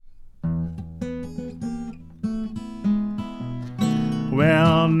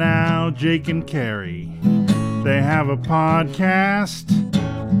Well, now Jake and Carrie, they have a podcast.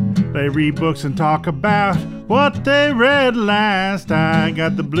 They read books and talk about what they read last. I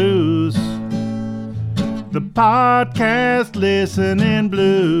got the blues, the podcast listening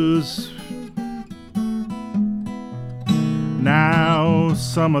blues. Now,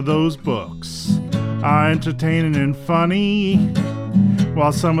 some of those books are entertaining and funny,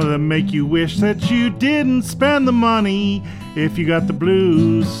 while some of them make you wish that you didn't spend the money. If you got the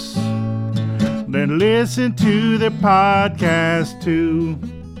blues, then listen to their podcast too.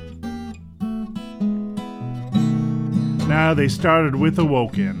 Now they started with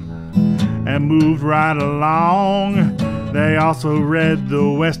Awoken and moved right along. They also read The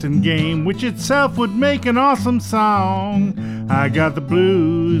Western Game, which itself would make an awesome song. I got the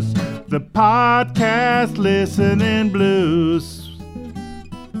blues, the podcast listening blues.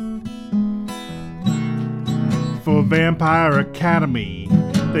 For Vampire Academy,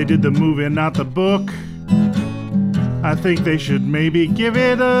 they did the movie, not the book. I think they should maybe give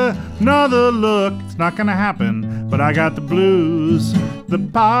it another look. It's not gonna happen, but I got the blues, the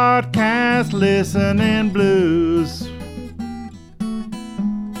podcast listening blues.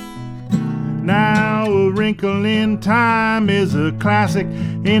 Now, A Wrinkle in Time is a classic.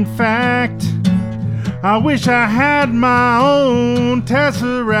 In fact, I wish I had my own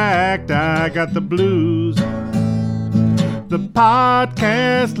Tesseract. I got the blues, the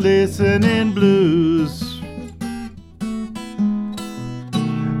podcast listening blues.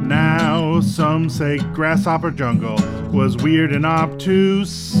 Now, some say Grasshopper Jungle was weird and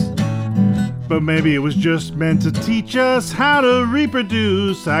obtuse, but maybe it was just meant to teach us how to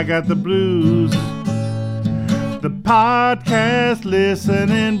reproduce. I got the blues, the podcast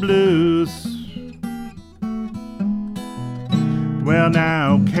listening blues. Well,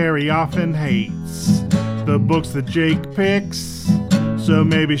 now Carrie often hates the books that Jake picks, so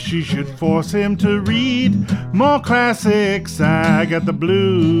maybe she should force him to read more classics. I got the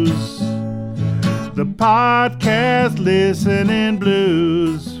blues, the podcast listening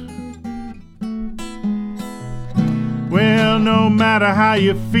blues. Well, no matter how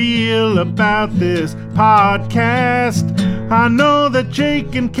you feel about this podcast, I know that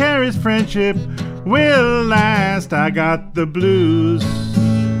Jake and Carrie's friendship will last. I got the blues,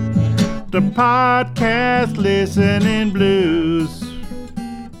 the podcast listening blues.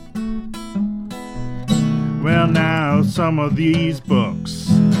 Well, now some of these books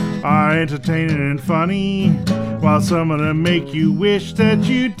are entertaining and funny, while some of them make you wish that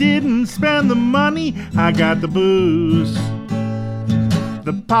you didn't spend the money. I got the blues,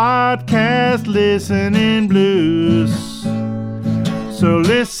 the podcast listening blues. So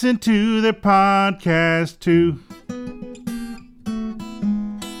listen to their podcast too.